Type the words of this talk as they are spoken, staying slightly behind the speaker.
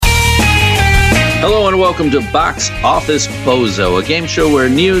welcome to Box Office Bozo, a game show where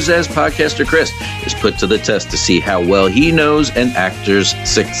news as podcaster Chris is put to the test to see how well he knows an actor's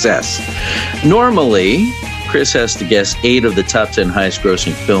success. Normally, Chris has to guess 8 of the top 10 highest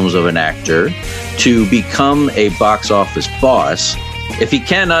grossing films of an actor to become a box office boss. If he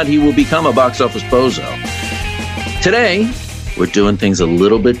cannot, he will become a box office bozo. Today, we're doing things a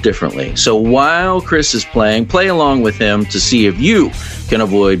little bit differently. So while Chris is playing, play along with him to see if you can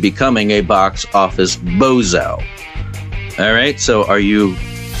avoid becoming a box office bozo. All right, so are you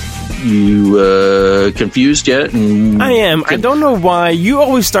confused yet? I am. I don't know why. You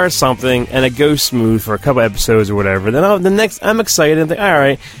always start something and it goes smooth for a couple episodes or whatever. Then the next, I'm excited and think, all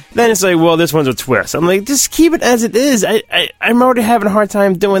right. Then it's like, well, this one's a twist. I'm like, just keep it as it is. I'm already having a hard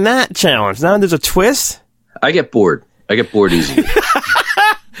time doing that challenge. Now there's a twist. I get bored easy.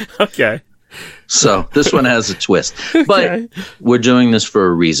 Okay. So this one has a twist. But Okay. we're doing this for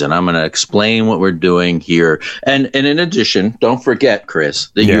a reason. I'm going to explain what we're doing here. And in addition, don't forget, Chris,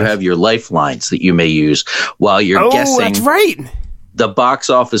 that you have your lifelines that you may use while you're guessing. Oh, that's right. The box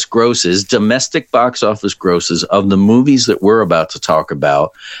office grosses, domestic box office grosses of the movies that we're about to talk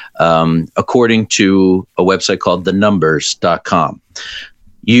about, according to a website called thenumbers.com.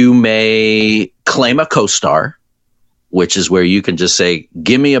 You may claim a co-star, which is where you can just say,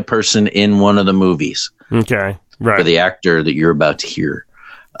 give me a person in one of the movies. Okay, right. For the actor that you're about to hear.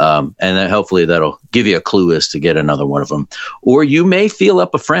 And then hopefully that'll give you a clue as to get another one of them. Or you may feel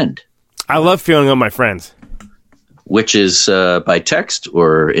up a friend. I love feeling up my friends. Which is by text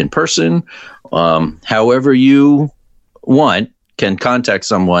or in person. However you want, can contact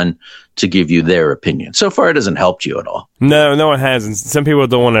someone to give you their opinion. So far, it hasn't helped you at all. No, it hasn't. Some people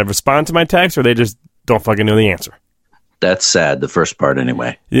don't want to respond to my text, or they just don't fucking know the answer. That's sad, the first part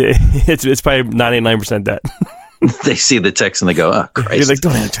anyway. Yeah, it's probably 99% that. They see the text and they go, oh, Christ. You're like,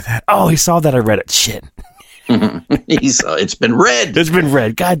 don't answer that. Oh, he saw that. I read it. Shit. He saw it's been read. It's been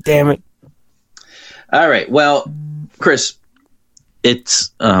read. God damn it. All right. Well, Chris, it's,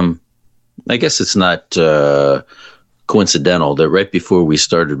 I guess it's not coincidental that right before we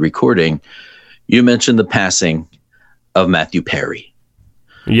started recording, you mentioned the passing of Matthew Perry.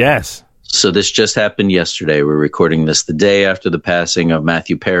 Yes. So this just happened yesterday. We're recording this the day after the passing of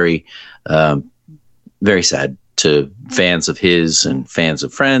Matthew Perry. Very sad to fans of his and fans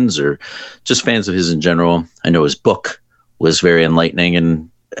of Friends, or just fans of his in general. I know his book was very enlightening, and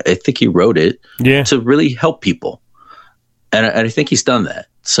I think he wrote it to really help people. And I think he's done that.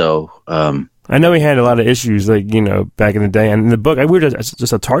 So I know he had a lot of issues, like, back in the day. And in the book, we were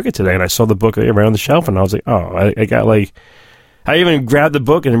just at Target today, and I saw the book right on the shelf, and I was like, oh, I got like... I even grabbed the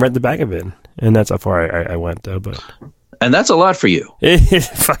book and read the back of it, and that's how far I went, though. And that's a lot for you. It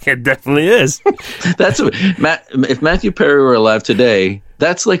fucking definitely is. If Matthew Perry were alive today,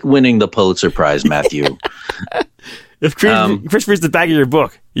 that's like winning the Pulitzer Prize, Matthew. If Chris reads the back of your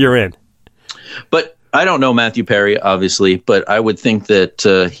book, you're in. But I don't know Matthew Perry, obviously, but I would think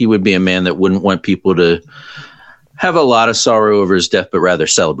that he would be a man that wouldn't want people to have a lot of sorrow over his death, but rather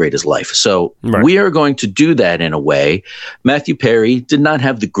celebrate his life. So we are going to do that in a way. Matthew Perry did not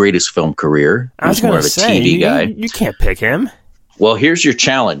have the greatest film career. He was more of a TV guy. You can't pick him. Well, here's your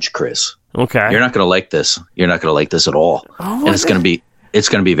challenge, Chris. Okay. You're not going to like this. You're not going to like this at all. And it's going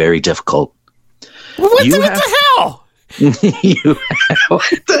to be very difficult. What the hell?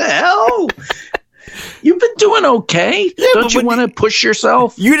 What the hell? You've been doing okay. Yeah, Don't you want to push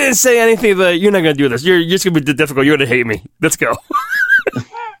yourself? You didn't say anything that you're not going to do this. You're just going to be difficult. You're going to hate me. Let's go.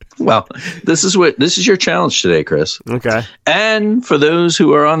 Well, this is your challenge today, Chris. Okay. And for those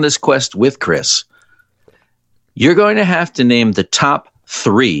who are on this quest with Chris, you're going to have to name the top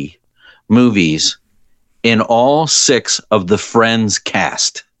 3 movies in all 6 of the Friends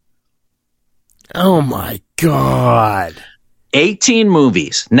cast. Oh my God. 18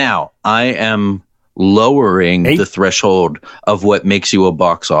 movies. Now, I am lowering the threshold of what makes you a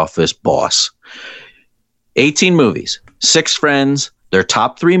box office boss. 18 movies, 6 Friends, their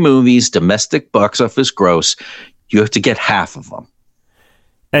top 3 movies, domestic box office gross. You have to get half of them.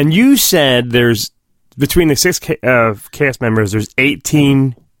 And you said there's, between the 6 cast members, there's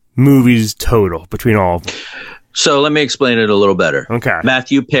 18 movies total between all of them. So let me explain it a little better. Okay.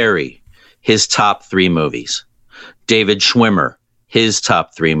 Matthew Perry, his top 3 movies. David Schwimmer, his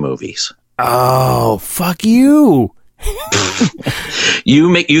top 3 movies. Oh, fuck you.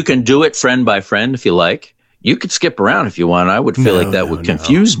 You can do it friend by friend if you like. You could skip around if you want. I would feel like that would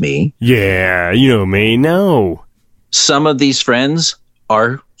confuse me. Yeah, you know me. No. Some of these friends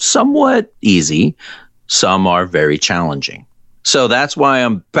are somewhat easy. Some are very challenging. So that's why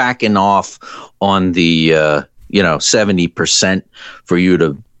I'm backing off on the 70% for you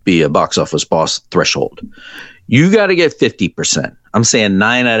to be a box office boss threshold. You got to get 50%. I'm saying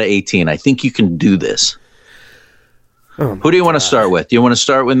 9 out of 18. I think you can do this. Oh Who do you want to start with? Do you want to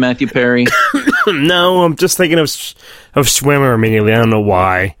start with Matthew Perry? No, I'm just thinking of Schwimmer immediately. I don't know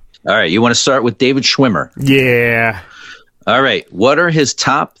why. All right, you want to start with David Schwimmer? Yeah. All right, what are his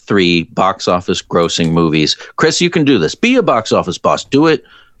top 3 box office grossing movies? Chris, you can do this. Be a box office boss. Do it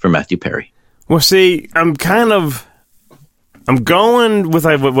for Matthew Perry. Well, see, I'm going with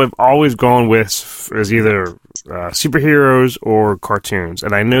what I've always gone with is either superheroes or cartoons.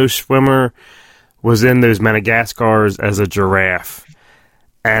 And I know Schwimmer was in those Madagascars as a giraffe.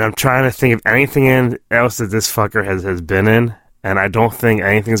 And I'm trying to think of anything else that this fucker has been in. And I don't think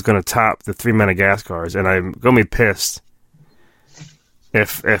anything's going to top the 3 Madagascars. And I'm going to be pissed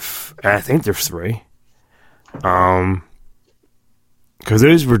if I think there's 3. Because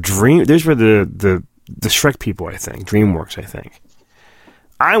those were the Shrek people, I think. DreamWorks, I think.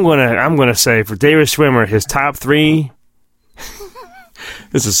 I'm gonna say for David Schwimmer, his top 3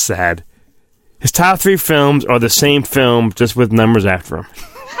 this is sad. His top 3 films are the same film, just with numbers after them.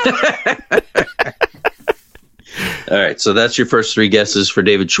 All right, so that's your first 3 guesses for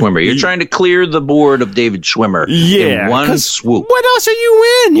David Schwimmer. You're trying to clear the board of David Schwimmer in one swoop. What else are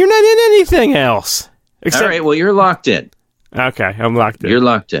you in? You're not in anything else. All right, well, you're locked in. Okay, I'm locked in. You're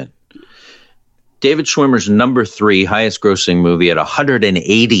locked in. David Schwimmer's number 3 highest grossing movie at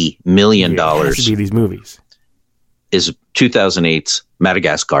 $180 million it has to be these movies. Is 2008's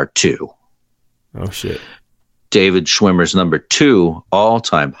Madagascar 2. Oh, shit. David Schwimmer's number 2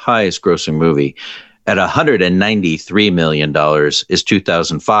 all-time highest grossing movie at $193 million is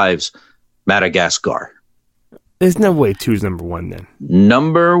 2005's Madagascar. There's no way 2's number 1 then.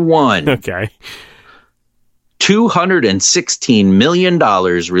 Number 1. Okay. $216 million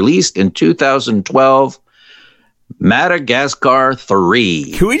released in 2012. Madagascar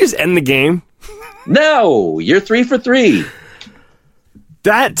 3. Can we just end the game? No, you're 3 for 3.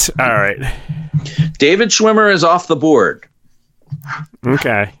 All right. David Schwimmer is off the board.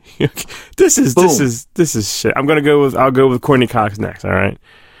 Okay. This is shit. I'll go with Courtney Cox next, all right?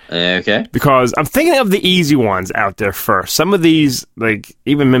 Okay. Because I'm thinking of the easy ones out there first. Some of these, like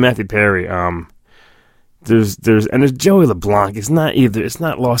even Matthew Perry, there's Joey LeBlanc. It's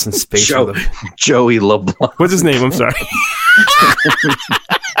not Lost in Space. Joey LeBlanc. What's his name? I'm sorry.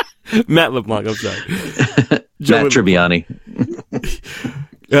 Matt LeBlanc, I'm sorry. Matt Tribbiani.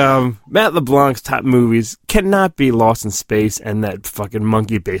 Matt LeBlanc's top movies cannot be Lost in Space and that fucking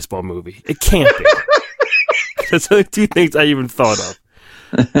monkey baseball movie. It can't be. That's the only 2 things I even thought of.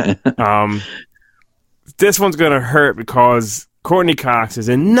 This one's gonna hurt because Courtney Cox is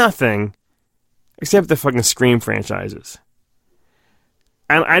in nothing except the fucking Scream franchises.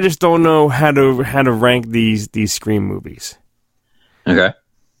 And I just don't know how to rank these Scream movies. Okay.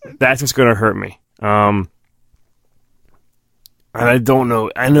 That's what's gonna hurt me. And I don't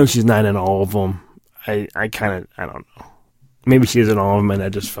know. I know she's not in all of them. I don't know. Maybe she is in all of them and I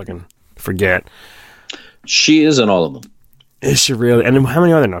just fucking forget. She is in all of them. Is she really? And how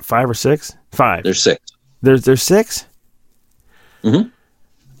many are there now? 5 or 6? 5. There's 6. There's 6?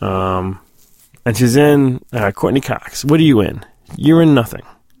 Mm-hmm. And she's in Courtney Cox. What are you in? You're in nothing.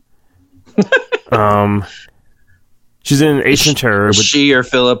 She's in Ace Ventura. Is she or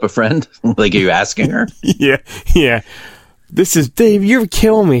Philip a friend? Like, are you asking her? Yeah. This is Dave. You're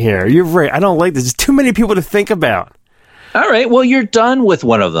killing me here. You're right. I don't like this. There's too many people to think about. All right. Well, you're done with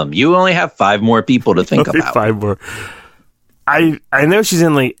one of them. You only have 5 more people to think about. 5 more. I know she's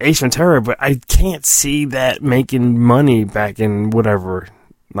in like Ace Ventura, but I can't see that making money back in whatever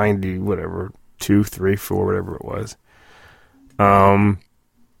 90, whatever 2, 3, 4, whatever it was.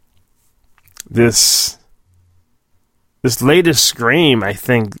 This latest Scream, I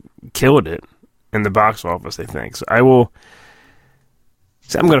think, killed it in the box office. I think so.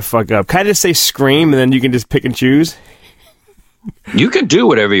 I'm gonna fuck up. Can I just say Scream and then you can just pick and choose? You can do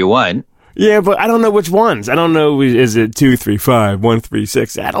whatever you want. Yeah, but I don't know which ones. I don't know. Is it 2, 3, 5, 1, 3,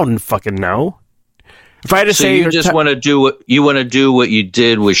 6? I don't fucking know. If I had to say, you just want to do what you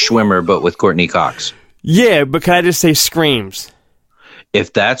did with Schwimmer, but with Courtney Cox. Yeah, but can I just say Screams?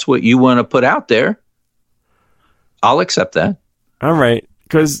 If that's what you want to put out there, I'll accept that. All right,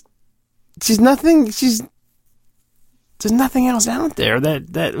 because there's nothing else out there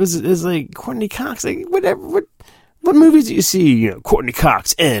that is like Courtney Cox. Like whatever. What movies do you see? You know, Courtney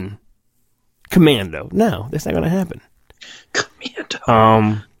Cox in Commando. No, that's not going to happen.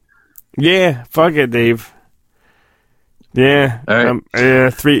 Commando. Yeah, fuck it, Dave. Yeah. All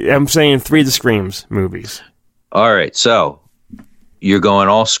right. 3. I'm saying 3 of the Screams movies. All right. So you're going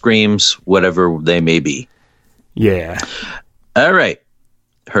all Screams, whatever they may be. Yeah. All right.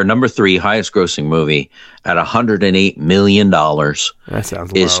 Her number 3 highest grossing movie at $108 million That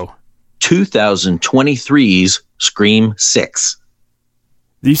sounds is low. 2023's Scream 6.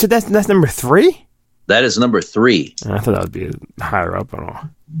 You said that's number 3? That is number 3. I thought that would be higher up and all.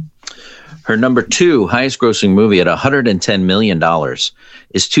 Her number 2 highest grossing movie at $110 million is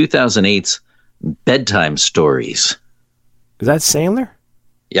 2008's Bedtime Stories. Is that Sandler?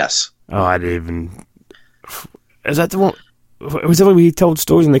 Yes. Oh, I didn't even... Is that the one... Was that when we told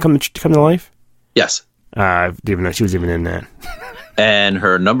stories and they come to life? Yes. I didn't even know she was even in that. And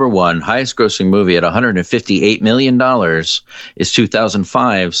her number 1 highest grossing movie at $158 million is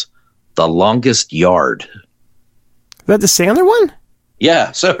 2005's The Longest Yard. Is that the Sandler one?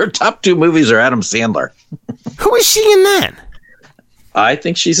 Yeah, so her top 2 movies are Adam Sandler. Who is she in that? I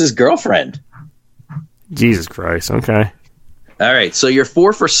think she's his girlfriend. Jesus Christ, okay. All right, so you're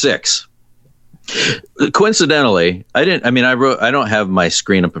 4 for 6. Coincidentally, I don't have my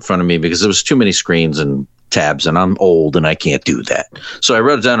screen up in front of me because there was too many screens and tabs, and I'm old and I can't do that. So I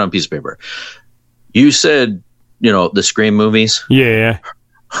wrote it down on a piece of paper. You said, the Scream movies. Yeah.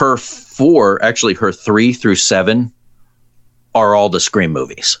 Her 4, actually her 3 through 7 are all the Scream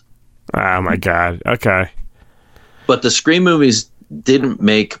movies. Oh my God. Okay. But the Scream movies didn't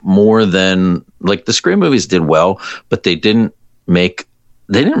make more than, the Scream movies did well, but they didn't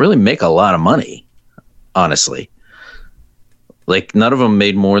really make a lot of money, honestly. None of them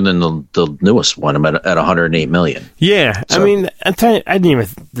made more than the newest one at $108 million. Yeah, so. I mean, I'm telling you, I didn't even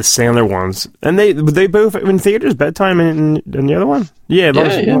the Sandler ones, and they both in theaters, Bedtime and the other one. Yeah.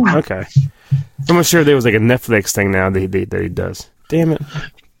 Okay. I'm not sure there was a Netflix thing now that he does. Damn it.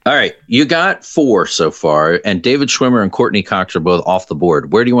 All right, you got 4 so far, and David Schwimmer and Courtney Cox are both off the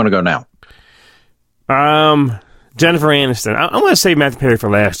board. Where do you want to go now? Jennifer Aniston. I'm going to say Matthew Perry for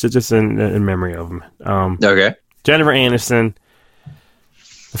last, just in memory of him. Okay. Jennifer Aniston.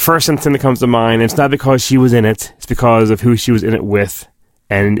 The first thing that comes to mind, it's not because she was in it, it's because of who she was in it with,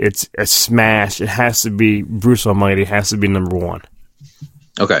 and it's a smash. It has to be Bruce Almighty. It has to be number 1.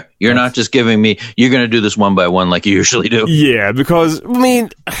 Okay. You're not just giving me, you're going to do this one by one like you usually do. Yeah, because, I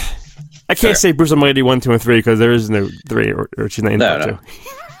can't say Bruce Almighty 1, 2, and 3 because there is no 3, or she's not in that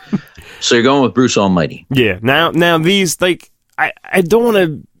 2. So you're going with Bruce Almighty. Yeah. Now these, I don't want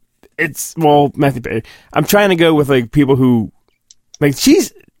to, Matthew Perry. I'm trying to go with, people who,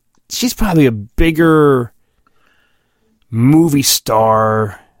 she's probably a bigger movie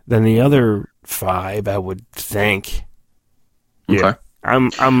star than the other 5, I would think. Yeah. Okay.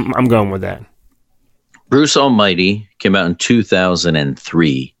 I'm going with that. Bruce Almighty came out in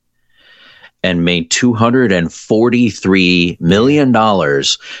 2003 and made $243 million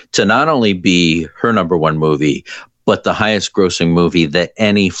to not only be her number 1 movie, but the highest grossing movie that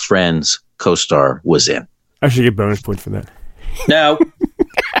any Friends co-star was in. I should get bonus points for that. No.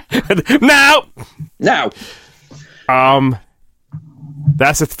 No.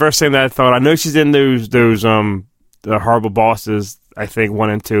 That's the first thing that I thought. I know she's in those the Horrible Bosses, I think 1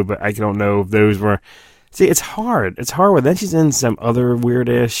 and 2, but I don't know if those were. See, it's hard. It's hard. But then she's in some other weird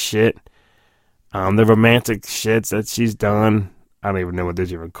ass shit. The romantic shits that she's done. I don't even know what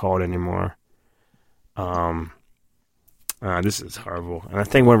those are even called anymore. This is horrible. And I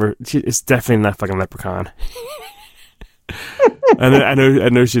think it's definitely not fucking Leprechaun. I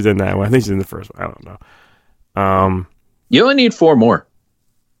know she's in that one. I think she's in the first one. I don't know. You only need 4 more.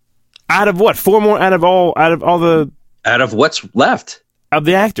 Out of what? 4 more out of all the what's left of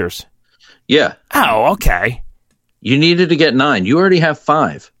the actors. Yeah. Oh, okay. You needed to get 9. You already have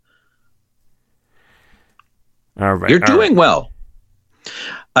 5. All right. You're doing well.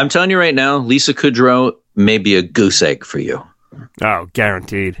 I'm telling you right now, Lisa Kudrow may be a goose egg for you. Oh,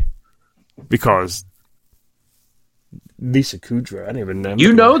 guaranteed. Because Lisa Kudrow, I didn't even know.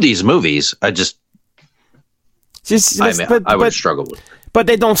 You know these movies. I would struggle with it. But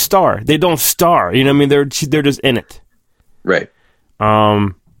they don't star. They don't star. You know what I mean? They're just in it. Right. I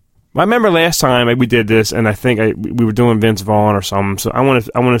remember last time we did this, and I think we were doing Vince Vaughn or something. So I want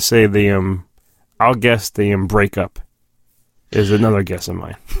to say I'll guess the Breakup is another guess of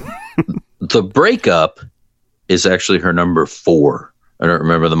mine. The Breakup is actually her number 4. I don't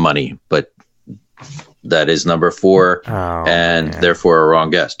remember the money, but that is number 4, and therefore a wrong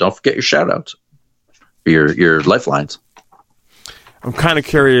guess. Don't forget your shout-outs, your lifelines. I'm kind of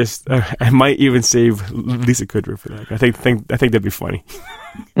curious. I might even save Lisa Kudrow for that. I think that'd be funny.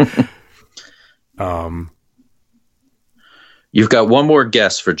 You've got one more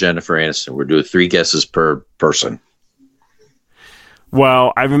guess for Jennifer Aniston. We're doing 3 guesses per person.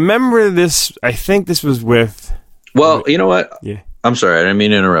 Well, I remember this. I think this was with. Well, you know what? Yeah. I'm sorry. I didn't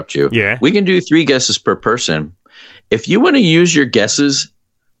mean to interrupt you. Yeah. We can do 3 guesses per person. If you want to use your guesses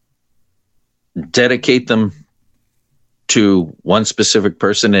dedicate them to one specific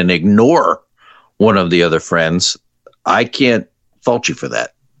person and ignore one of the other friends, I can't fault you for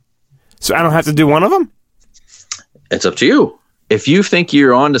that. So I don't have to do one of them? It's up to you. If you think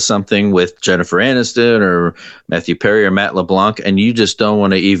you're onto something with Jennifer Aniston or Matthew Perry or Matt LeBlanc, and you just don't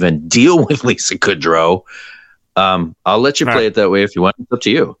want to even deal with Lisa Kudrow, I'll let you play it that way if you want. It's up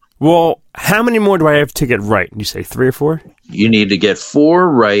to you. Well, how many more do I have to get right? You say 3 or 4? You need to get 4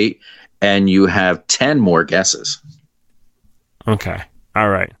 right, and you have 10 more guesses. Okay. All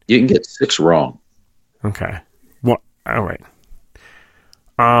right. You can get 6 wrong. Okay. Well, all right.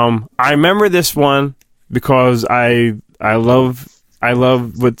 I remember this one because I love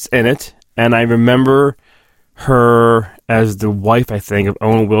what's in it, and I remember her as the wife, I think, of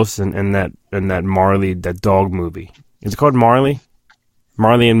Owen Wilson in that Marley, that dog movie. Is it called Marley?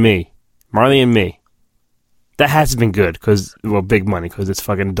 Marley and Me. Marley and Me. That has to have been good because, well, big money because it's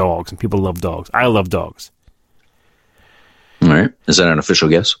fucking dogs and people love dogs. I love dogs. All right. Is that an official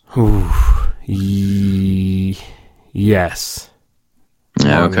guess? Ooh. Yes.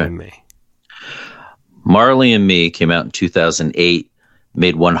 Marley and Me. Marley and Me came out in 2008,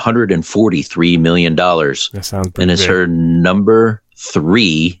 made $143 million. That sounds pretty and it's her number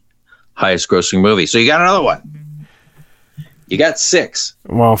 3 highest grossing movie. So you got another one. You got 6.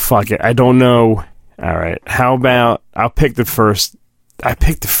 Well, fuck it. I don't know. All right. How about I'll pick the first. I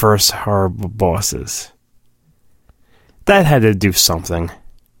picked the first Horrible Bosses. That had to do something.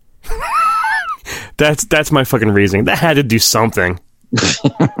 That's my fucking reasoning. That had to do something.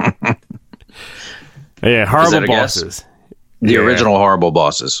 Yeah, Horrible Bosses. Guess? The original Horrible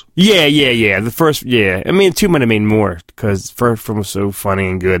Bosses. Yeah. The first, yeah. I mean, 2 might have made more because first one was so funny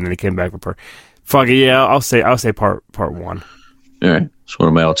and good, and then it came back with part. Fuck it, yeah. I'll say part 1. All right, it's one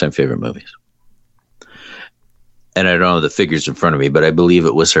of my all-time favorite movies. And I don't have the figures in front of me, but I believe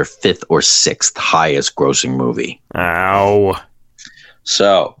it was her 5th or 6th highest grossing movie. Ow.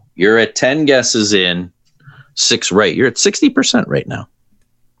 So you're at 10 guesses in, 6 right. You're at 60% right now.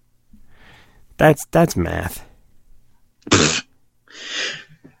 That's math.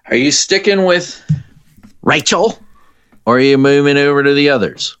 Are you sticking with Rachel, or are you moving over to the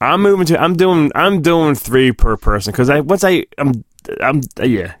others? I'm doing 3 per person because I'm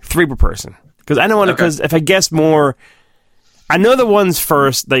 3 per person because I don't want to because if I guess more, I know the ones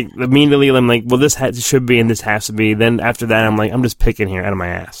first like immediately I'm like, well, this should be and this has to be. Then after that, I'm like, I'm just picking here out of my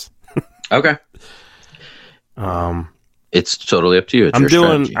ass. Okay. It's totally up to you.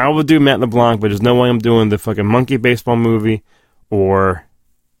 I will do Matt LeBlanc, but there's no way I'm doing the fucking monkey baseball movie or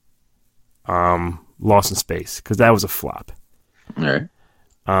Lost in Space because that was a flop. All right.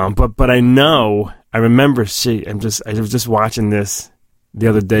 But I remember. I was just watching this the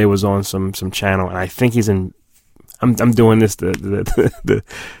other day. It was on some channel, and I think he's in. I'm doing this the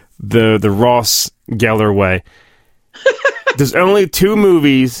Ross Geller way. There's only 2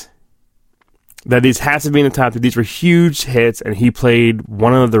 movies that these have to be in the top 2. These were huge hits, and he played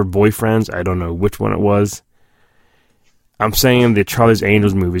one of their boyfriends. I don't know which one it was. I'm saying the Charlie's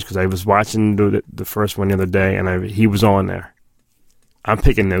Angels movies because I was watching the first one the other day, and he was on there. I'm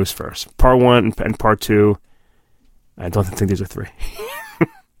picking those first. Part 1 and part 2. I don't think these are 3.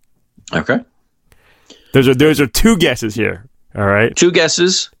 Okay. Those are 2 guesses here. All right. 2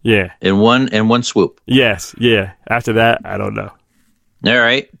 guesses. Yeah. In one swoop. Yes. Yeah. After that, I don't know. All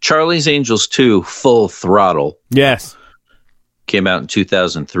right. Charlie's Angels 2 Full Throttle. Yes. Came out in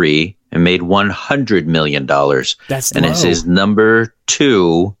 2003 and made $100 million. That's and low. it's his number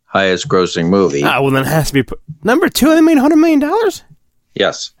 2 highest grossing movie. Ah, well, then it has to be number 2. They made $100 million?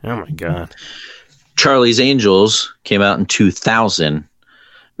 Yes. Oh, my God. Charlie's Angels came out in 2000,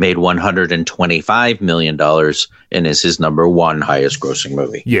 made $125 million, and is his number 1 highest grossing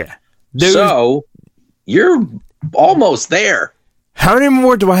movie. Yeah. So you're almost there. How many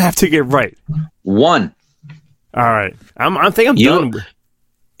more do I have to get right? 1. All right. I think I'm done.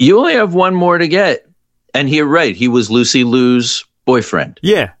 You only have 1 more to get. And you're right. He was Lucy Liu's boyfriend.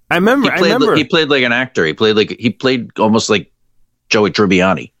 Yeah. I remember. He played like an actor. He played almost like Joey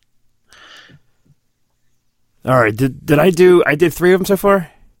Tribbiani. All right. I did 3 of them so far?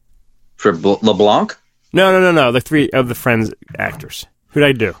 For LeBlanc? No. The 3 of the Friends actors. Who'd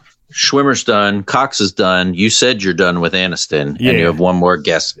I do? Schwimmer's done. Cox is done. You said you're done with Aniston. Yeah. And you have 1 more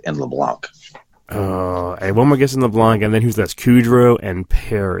guess in LeBlanc. I have 1 more guess in LeBlanc, and then who's that's Kudrow and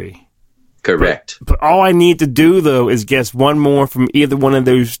Perry. Correct. But all I need to do, though, is guess 1 more from either one of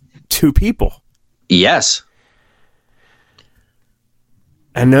those 2 people. Yes.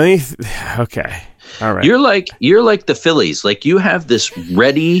 And then okay. All right. You're like the Phillies. Like you have this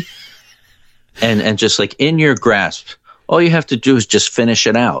ready and just like in your grasp all you have to do is just finish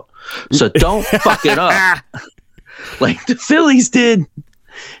it out. So don't fuck it up like the Phillies did.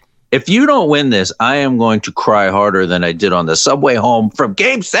 If you don't win this, I am going to cry harder than I did on the subway home from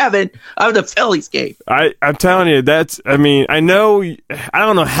Game 7 of the Phillies game. I'm telling you, I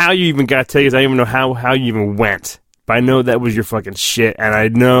don't know how you even got tickets. I don't even know how you even went. But I know that was your fucking shit. And I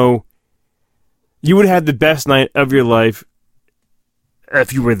know you would have had the best night of your life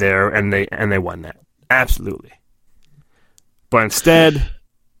if you were there and they won that. Absolutely. But instead,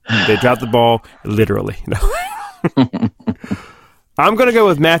 they dropped the ball, literally. No. I'm gonna go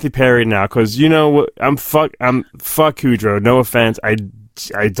with Matthew Perry now because you know what? I'm fuck Kudrow. No offense, I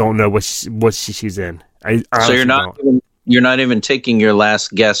don't know what she's in. So you're not even taking your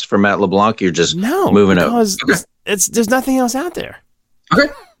last guess for Matt LeBlanc. You're just moving up. Because there's nothing else out there.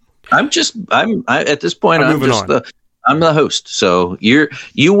 Okay, I'm at this point. I'm the host. So you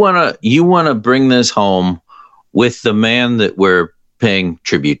wanna bring this home with the man that we're paying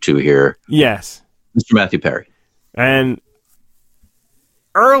tribute to here. Yes, Mr. Matthew Perry. And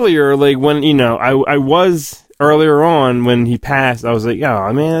earlier, like when I was earlier on when he passed, I was like,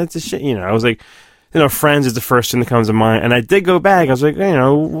 "Oh man, that's a shit." I was like, Friends is the first thing that comes to mind, and I did go back. I was like,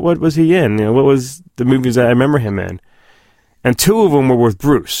 what was he in? What was the movies that I remember him in? And 2 of them were with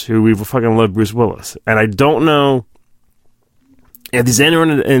Bruce, who we fucking love, Bruce Willis. And I don't know if there's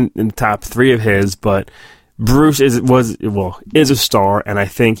anyone in the top 3 of his, but Bruce is a star, and I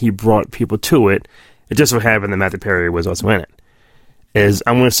think he brought people to it. It just so happened that Matthew Perry was also in it.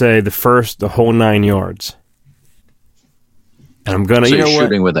 I'm going to say the whole 9 yards. And I'm going to, so you're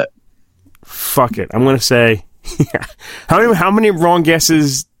shooting with it. Fuck it. I'm going to say, how many wrong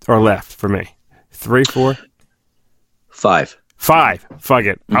guesses are left for me? 3, 4? 5. 5. Fuck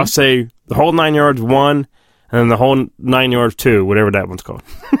it. Mm-hmm. I'll say the whole 9 yards 1, and then the whole 9 yards 2, whatever that one's called.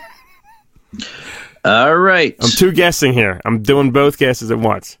 All right. I'm 2 guessing here. I'm doing both guesses at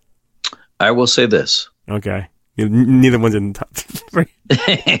once. I will say this. Okay. Neither one's in the top 3.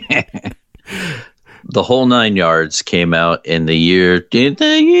 The whole 9 yards came out in the year 2000.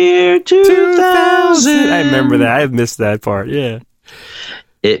 I remember that. I missed that part. Yeah.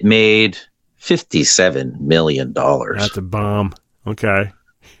 It made $57 million. That's a bomb. Okay.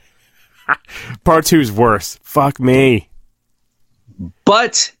 Part 2 is worse. Fuck me.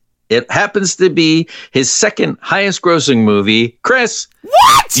 But it happens to be his second highest grossing movie. Chris,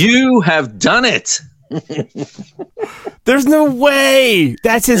 what? You have done it. There's no way.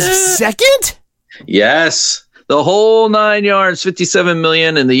 That's his second? Yes. The whole 9 yards, $57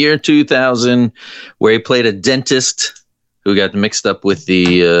 million in the year 2000, where he played a dentist who got mixed up with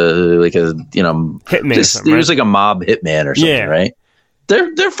the hitman. He was like a mob hitman or something, right?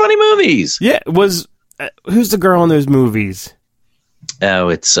 They're funny movies. Yeah, who's the girl in those movies? Oh,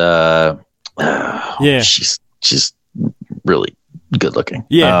 it's she's really good looking.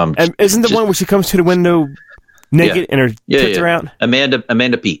 Yeah, and isn't the one where she comes to the window naked and her tits are out? Amanda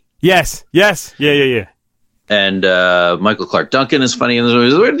Peet. Yes. Yeah. And Michael Clark Duncan is funny in those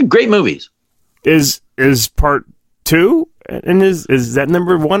movies. They're great movies. Is part 2? And is that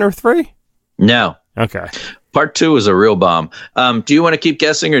number 1 or 3? No. Okay. Part 2 is a real bomb. Do you want to keep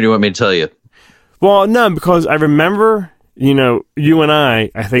guessing, or do you want me to tell you? Well, no, because I remember, you and I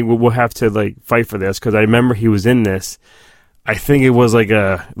think we'll have to fight for this because I remember he was in this. I think it was like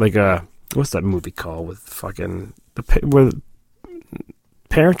a what's that movie called with fucking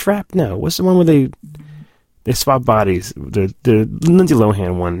Parent Trap? No, what's the one where they swap bodies? The Lindsay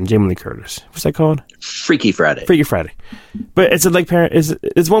Lohan one, Jamie Lee Curtis. What's that called? Freaky Friday. But it's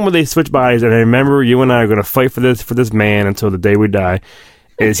it's one where they switch bodies, and I remember you and I are going to fight for this man until the day we die.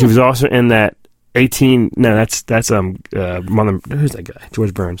 He was also in that 18. No, that's who's that guy?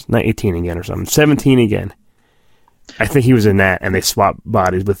 George Burns. Not 18 again or something. 17 again. I think he was in that, and they swap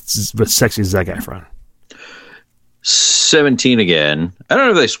bodies with sexy Zac Efron. 17 again. I don't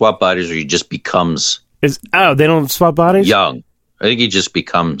know if they swap bodies or he just becomes. They don't swap bodies? Young. I think he just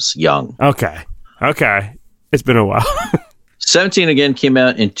becomes young. Okay. It's been a while. 17 again came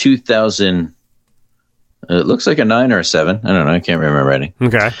out in 2000. It looks like a 9 or a 7. I don't know. I can't remember writing.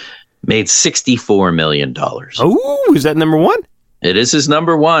 Okay. Made $64 million. Oh, is that number 1? It is his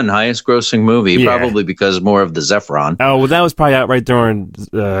number 1 highest grossing movie, probably because more of the Zephron. Oh, well, that was probably out right during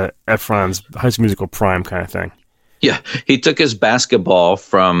Efron's High School Musical prime kind of thing. Yeah, he took his basketball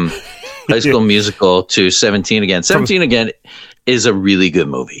from High School Musical to 17 again. 17 again is a really good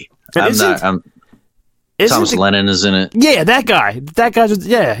movie. Thomas Lennon is in it. Yeah, that guy. That guy's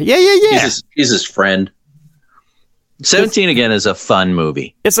yeah. He's his friend. 17 again is a fun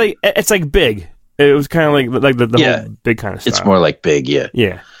movie. It's like Big. It was kind of like the whole Big kind of style. It's more like Big, yeah.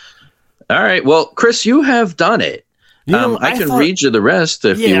 Yeah. All right. Well, Chris, you have done it. I can read you the rest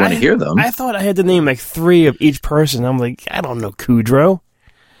if you want to hear them. I thought I had to name like 3 of each person. I'm like, I don't know Kudrow.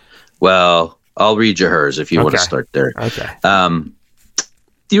 Well, I'll read you hers if you want to start there. Okay.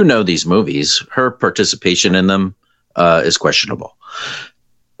 You know these movies. Her participation in them is questionable.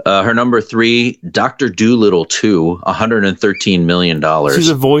 Her number 3, Dr. Dolittle 2, $113 million. She's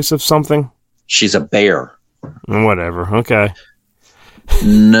a voice of something? She's a bear. Whatever. Okay.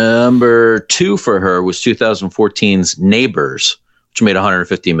 Number 2 for her was 2014's Neighbors, which made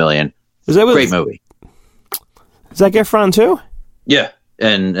 $150 million. Great movie. Is that Efron too? Yeah,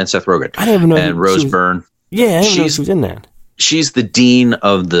 and Seth Rogen. I didn't even know. And Rose Byrne. Yeah, I didn't know she was in that. She's the dean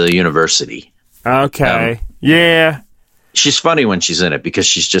of the university. Okay. Yeah. She's funny when she's in it because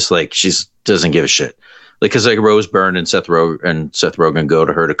she's just like, doesn't give a shit. Like, because like Rose Byrne and Seth Rogen go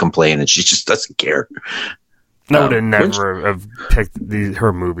to her to complain, and she just doesn't care. I would have never have picked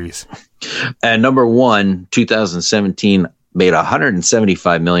her movies. And number 1, 2017, made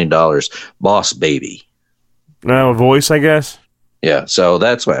 $175 million. Boss Baby. No, voice, I guess. Yeah, so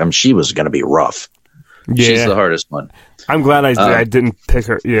that's why she was going to be rough. Yeah. She's the hardest one. I'm glad I didn't pick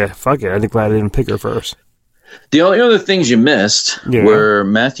her. Yeah, fuck it. I'm glad I didn't pick her first. The only other things you missed were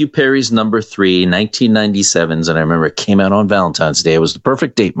Matthew Perry's number 3, 1997's, and I remember it came out on Valentine's Day. It was the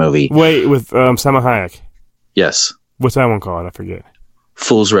perfect date movie. Wait, with Salma Hayek. Yes. What's that one called? I forget.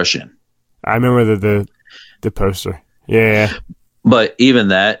 Fools Rush In. I remember the poster. Yeah. But even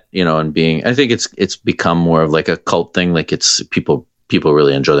that, and I think it's become more of like a cult thing. Like it's people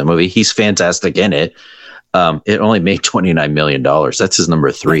really enjoy the movie. He's fantastic in it. It only made $29 million. That's his number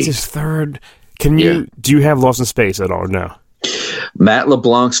 3. That's his third. Do you have Lost in Space at all? No. Matt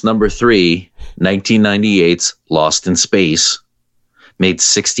LeBlanc's number 3, 1998's Lost in Space, made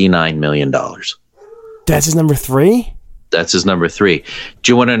 $69 million. That's his number 3? That's his number 3.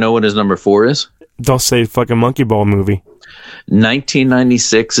 Do you want to know what his number 4 is? Don't say fucking Monkey Ball movie.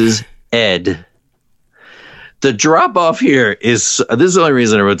 1996's Ed. The drop-off here is... This is the only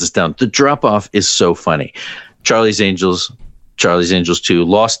reason I wrote this down. The drop-off is so funny. Charlie's Angels 2,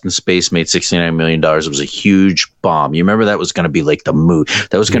 Lost in Space, made $69 million. It was a huge bomb. You remember that was going to be like the movie.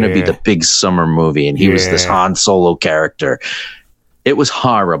 That was going to be the big summer movie, and he was this Han Solo character. It was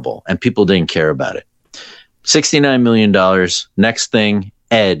horrible, and people didn't care about it. $69 million. Next thing,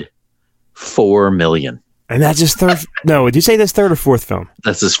 Ed, $4 million. And that's his third... No, did you say that's third or fourth film?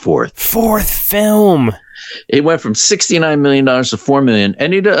 That's his fourth. Fourth film. It went from $69 million to $4 million,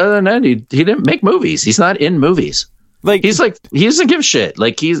 and he didn't make movies. He's not in movies. Like he doesn't give a shit.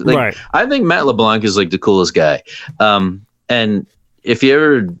 Like he's like, right. I think Matt LeBlanc is like the coolest guy. And if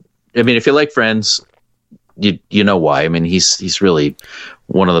you like Friends, you know why. I mean, he's really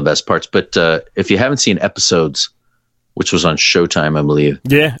one of the best parts. But if you haven't seen Episodes, which was on Showtime, I believe.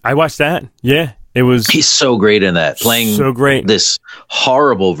 Yeah, I watched that. Yeah, it was. He's so great in that, playing so great this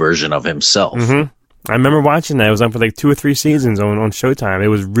horrible version of himself. Mm-hmm. I remember watching that. It was on for like 2 or 3 seasons on Showtime. It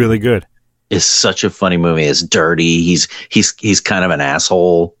was really good. It's such a funny movie. It's dirty. He's kind of an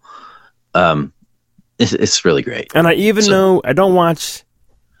asshole. It's really great. And I know I don't watch.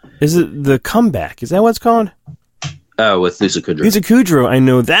 Is it The Comeback? Is that what it's called? With Lisa Kudrow. Lisa Kudrow. I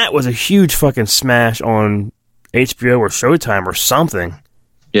know that was a huge fucking smash on HBO or Showtime or something.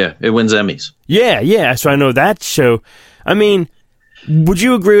 Yeah, it wins Emmys. Yeah. So I know that show. I mean, would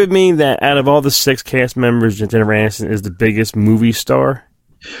you agree with me that out of all the 6 cast members, Jennifer Aniston is the biggest movie star?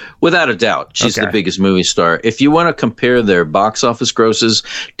 Without a doubt, she's the biggest movie star. If you want to compare their box office grosses,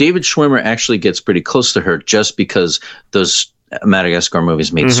 David Schwimmer actually gets pretty close to her just because those Madagascar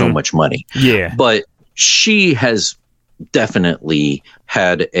movies made so much money. Yeah. But she has definitely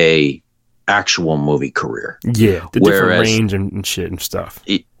had a actual movie career. Yeah. The different range and shit and stuff.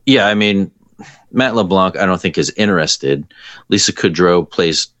 Yeah, I mean, Matt LeBlanc, I don't think is interested. Lisa Kudrow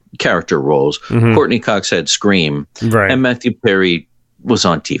plays character roles. Courtney Cox had Scream. Right. And Matthew Perry was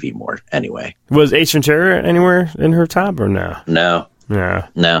on TV more anyway. Was Ace Ventura anywhere in her top or no? No. I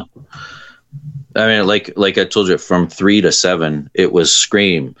mean, like I told you, from 3 to 7, it was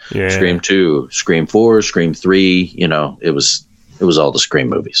Scream, Scream 2, Scream 4, Scream 3. It was all the Scream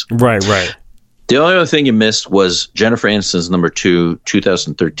movies. Right. The only other thing you missed was Jennifer Aniston's number 2,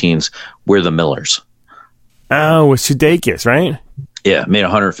 2013's We're the Millers. Oh, with Sudeikis, right? Yeah, made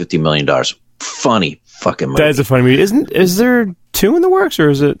 $150 million. Funny fucking movie. That is a funny movie. Is there 2 in the works, or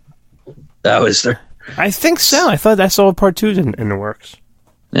is it? Oh, is there? I think so. I thought I saw part 2 in the works.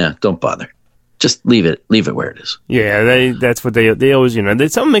 Yeah, don't bother. Just leave it where it is. Yeah, that's what they always,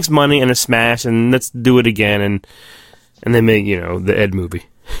 something makes money and a smash, and let's do it again, and they make, the Ed movie.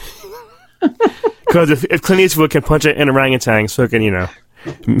 Because if Clint Eastwood can punch an orangutan, so can,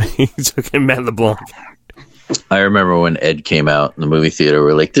 so can Matt LeBlanc. I remember when Ed came out in the movie theater,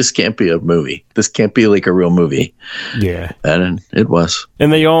 we're like, this can't be a movie. This can't be like a real movie. Yeah. And it was.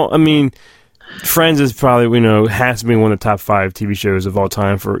 And they all, I mean, Friends is probably, has to be one of the top 5 TV shows of all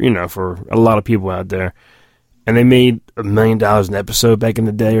time for a lot of people out there. And they made $1 million an episode back in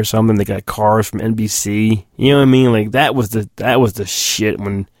the day or something. They got cars from NBC. You know what I mean? Like, that was the shit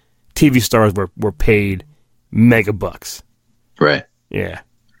when TV stars were paid mega bucks. Right. Yeah.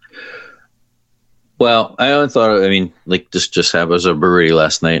 Well, I only thought, this just happened. I was at a brewery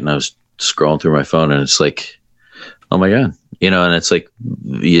last night and I was scrolling through my phone and it's like, oh my God. And it's like,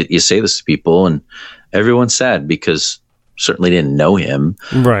 you say this to people and everyone's sad because certainly didn't know him.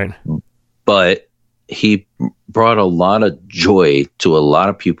 Right. But he brought a lot of joy to a lot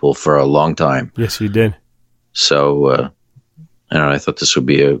of people for a long time. Yes, he did. So, I thought this would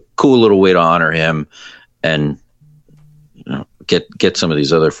be a cool little way to honor him and get some of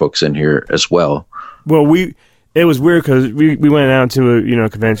these other folks in here as well. Well, it was weird because we went out to a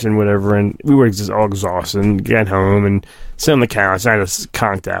convention, whatever, and we were just all exhausted and got home and sat on the couch, I just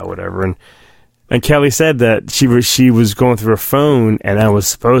conked out, whatever, and Kelly said that she was going through her phone and I was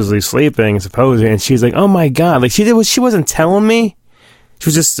supposedly sleeping, and she's like, oh my God, like she wasn't telling me, she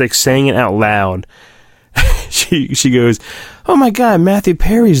was just like saying it out loud. She goes, oh my God, Matthew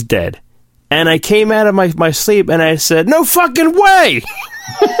Perry's dead. And I came out of my sleep and I said, no fucking way.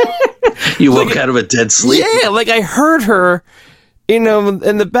 You woke out of a dead sleep? Yeah, like I heard her, in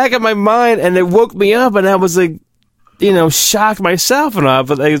the back of my mind, and it woke me up, and I was like, shocked myself and all,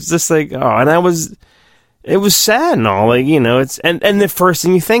 but it was just like, oh, and it was sad and all, like, it's, and the first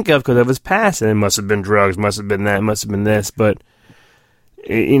thing you think of, because of his past, and it must have been drugs, must have been that, must have been this, but,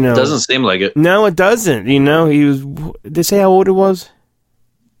 It doesn't seem like it. No, it doesn't, he was, did they say how old he was?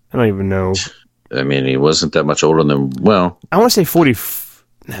 I don't even know. He wasn't that much older than, well. I want to say 40.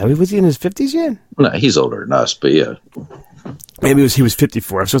 No, was he in his 50s yet? No, he's older than us, but yeah. Maybe he was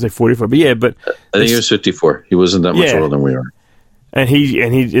 54. I was supposed to say 44, but yeah, but. I think he was 54. He wasn't that much older than we are. And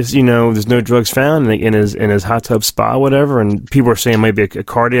he just, there's no drugs found in his hot tub spa, whatever, and people are saying maybe a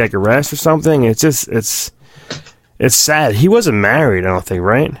cardiac arrest or something. It's just, it's sad. He wasn't married, I don't think,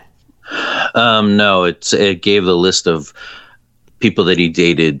 right? No, it gave the list of people that he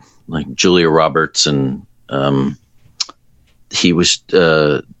dated, like Julia Roberts, and he was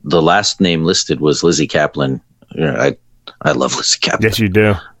the last name listed was Lizzie Kaplan. I love Lizzie Kaplan. Yes, you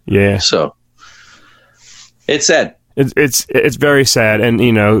do. Yeah. So it's sad. It's very sad,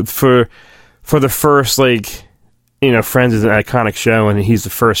 and for the first Friends is an iconic show, and he's the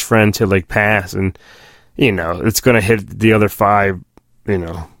first friend to pass, and it's gonna hit the other 5,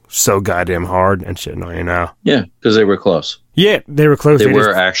 so goddamn hard and shit. No, Yeah, because they were close. Yeah, they were close. They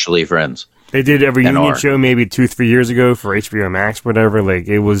were actually friends. They did a reunion show maybe 2-3 years ago for HBO Max, whatever. Like,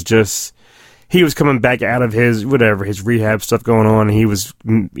 it was just, he was coming back out of his rehab stuff going on, and he was,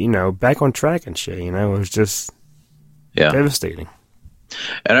 back on track and shit. It was just devastating.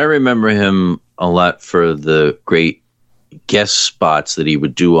 And I remember him a lot for the great guest spots that he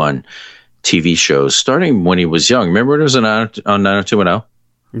would do on TV shows, starting when he was young. Remember when it was on 90210?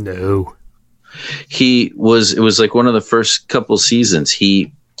 No. It was like one of the first couple seasons.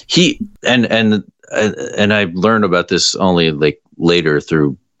 And I learned about this only later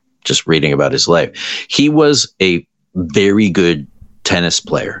through just reading about his life. He was a very good tennis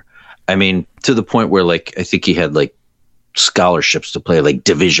player. To the point where I think he had scholarships to play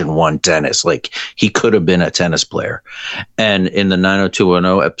Division I tennis. He could have been a tennis player. And in the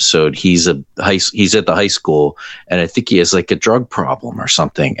 90210 episode, he's at the high school, and I think he has a drug problem or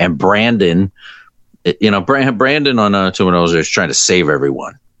something. And Brandon, Brandon on 90210 is trying to save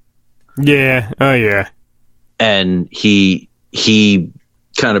everyone. Yeah. Oh yeah. And he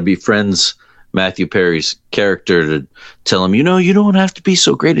kind of befriends Matthew Perry's character to tell him, you don't have to be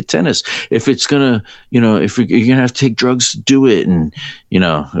so great at tennis if it's gonna, if you're gonna have to take drugs to do it. And, it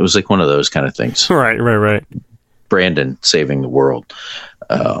was one of those kind of things. Right. Brandon saving the world.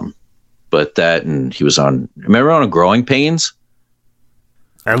 But that, and he was remember on Growing Pains?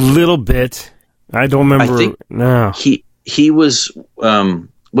 A little bit. I don't remember. I think no. He was, what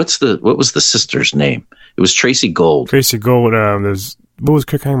was the sister's name? It was Tracy Gold. Tracy Gold, what was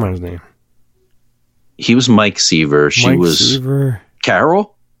Kirk Hammer's name? He was Mike Seaver. She was Seaver.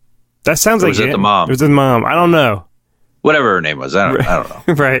 Carol? That sounds like was it the mom? It was the mom. I don't know. Whatever her name was. I don't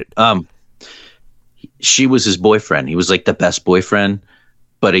know. Right. She was his boyfriend. He was the best boyfriend,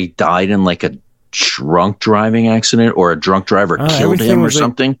 but he died in a drunk driving accident, or a drunk driver killed him or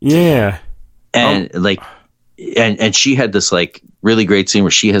something. Yeah. And and she had this really great scene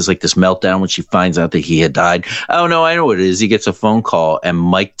where she has this meltdown when she finds out that he had died. Oh no, I know what it is. He gets a phone call and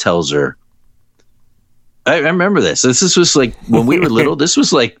Mike tells her, I remember this. This was like when we were little. This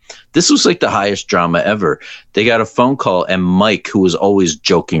was like the highest drama ever. They got a phone call, and Mike, who was always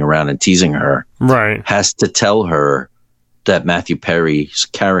joking around and teasing her, right, has to tell her that Matthew Perry's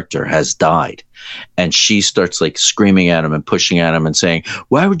character has died, and she starts like screaming at him and pushing at him and saying,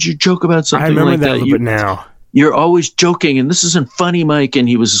 "Why would you joke about something like that? I remember that a little bit now. You're always joking, and this isn't funny, Mike." And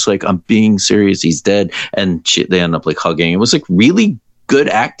he was just like, "I'm being serious. He's dead." And they end up like hugging. It was like really good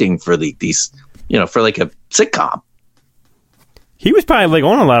acting for these. For like a sitcom. He was probably like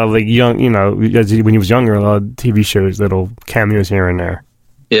on a lot of like young, when he was younger, a lot of TV shows, little cameos here and there.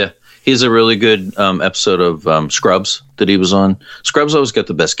 Yeah. He's a really good episode of Scrubs that he was on. Scrubs always got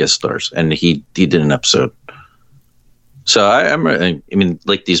the best guest stars, and he did an episode. So I mean,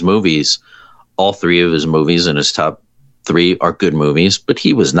 like these movies, all three of his movies in his top 3 are good movies, but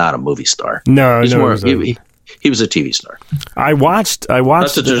he was not a movie star. No, he's more. He was a TV star. I watched. And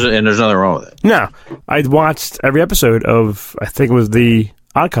there's nothing wrong with it. No, I watched every episode of, I think it was The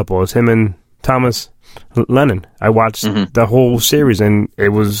Odd Couple. It was him and Thomas Lennon. I watched the whole series, and it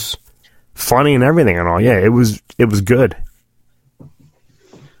was funny and everything and all. Yeah, it was good.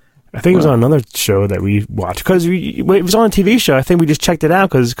 I think it was on another show that we watched because it was on a TV show. I think we just checked it out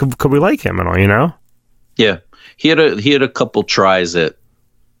because could we like him and all, Yeah, he had a couple tries at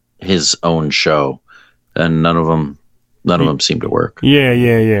his own show. And none of them seemed to work.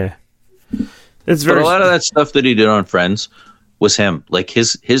 Yeah. But a lot of that stuff that he did on Friends was him. Like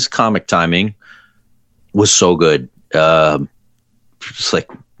his comic timing was so good. Just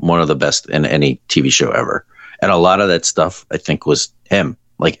like one of the best in any TV show ever. And a lot of that stuff, I think, was him.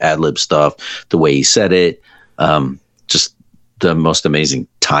 Like ad-lib stuff, the way he said it, just the most amazing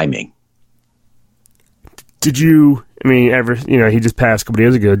timing. Did you? I mean, he just passed a couple of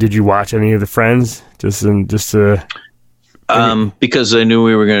years ago. Did you watch any of the Friends? Because I knew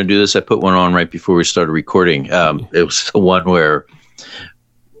we were going to do this, I put one on right before we started recording. It was the one where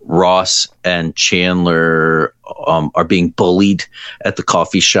Ross and Chandler are being bullied at the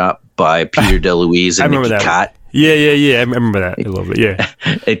coffee shop by Peter DeLuise and Nikki Cott. Yeah. I remember that a little bit. Yeah,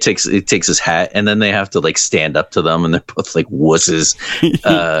 it takes his hat, and then they have to like stand up to them, and they're both like wusses.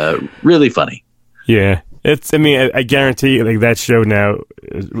 Really funny. Yeah. I guarantee like that show now,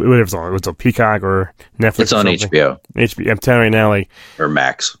 whatever it's on, it's on Peacock or Netflix. It's on HBO. I'm telling you right now, like, or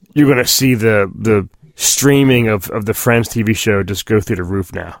Max. You're gonna see the streaming of the Friends TV show just go through the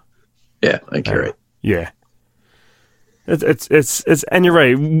roof now. Yeah, I think you're right. Yeah, it's and you're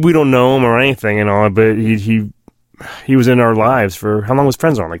right. We don't know him or anything and all, but he was in our lives for how long was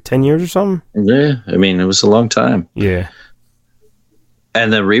Friends on? Like 10 years or something? Yeah, I mean it was a long time. Yeah.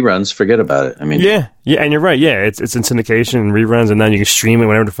 And the reruns, forget about it. I mean, yeah, and you're right. Yeah, it's in syndication and reruns, and then you can stream it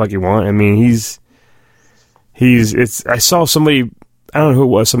whenever the fuck you want. I mean, I saw somebody, I don't know who it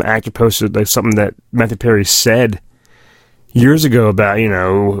was, some actor posted like something that Matthew Perry said years ago about,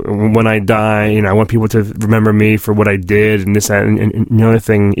 when I die, I want people to remember me for what I did and this, that, and the other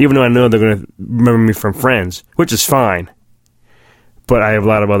thing. Even though I know they're going to remember me from Friends, which is fine, but I have a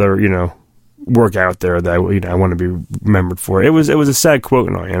lot of other, work out there that I want to be remembered for. It was a sad quote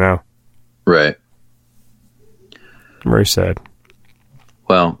and all, Right. Very sad.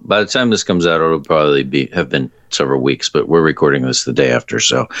 Well, by the time this comes out, it'll probably have been several weeks, but we're recording this the day after.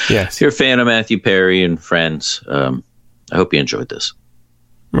 So yes. If you're a fan of Matthew Perry and Friends, I hope you enjoyed this.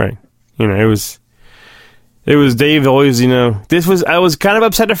 Right. It was Dave always, I was kind of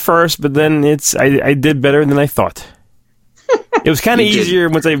upset at first, but then I did better than I thought. It was kind of easier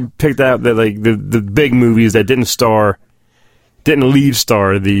once I picked out that like the big movies that didn't lead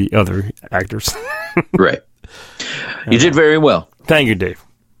star the other actors. Right. You did very well. Thank you, Dave.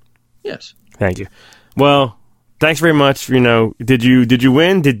 Yes. Thank you. Well, thanks very much. Did you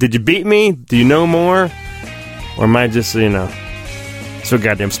win? Did you beat me? Do you know more? Or am I just, so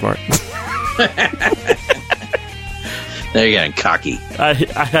goddamn smart? Now you're getting cocky. I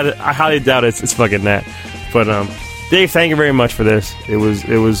highly doubt it's fucking that. But Dave, thank you very much for this. It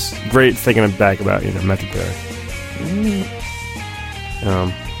was great thinking back about Matthew Perry.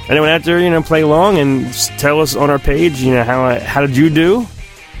 Anyone out there, play along and tell us on our page, how did you do?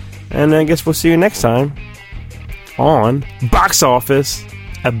 And I guess we'll see you next time on Box Office,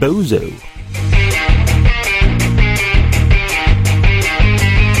 a Bozo.